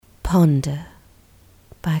Ponder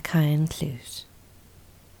by Kyan Clues.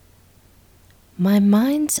 My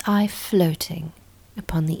mind's eye floating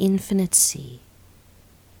upon the infinite sea,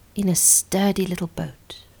 in a sturdy little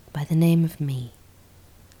boat by the name of me.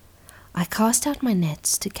 I cast out my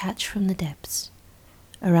nets to catch from the depths,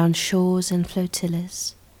 around shores and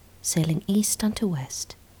flotillas, sailing east unto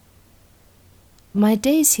west. My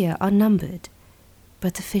days here are numbered,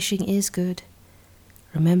 but the fishing is good,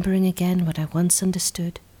 remembering again what I once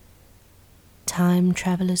understood. Time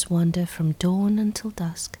travellers wander from dawn until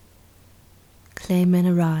dusk. Clay men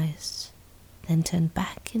arise, then turn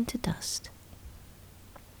back into dust.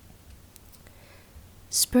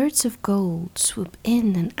 Spurts of gold swoop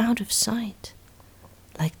in and out of sight,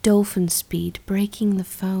 like dolphin speed breaking the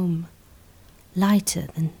foam, lighter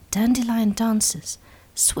than dandelion dances,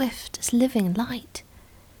 swift as living light,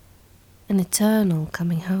 an eternal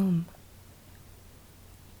coming home.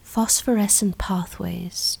 Phosphorescent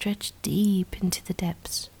pathways stretch deep into the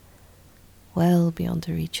depths, well beyond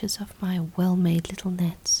the reaches of my well-made little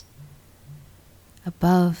nets.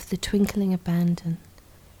 Above the twinkling abandon,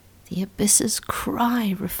 the abysses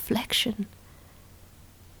cry reflection,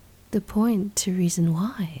 the point to reason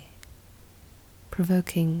why,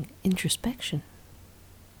 provoking introspection.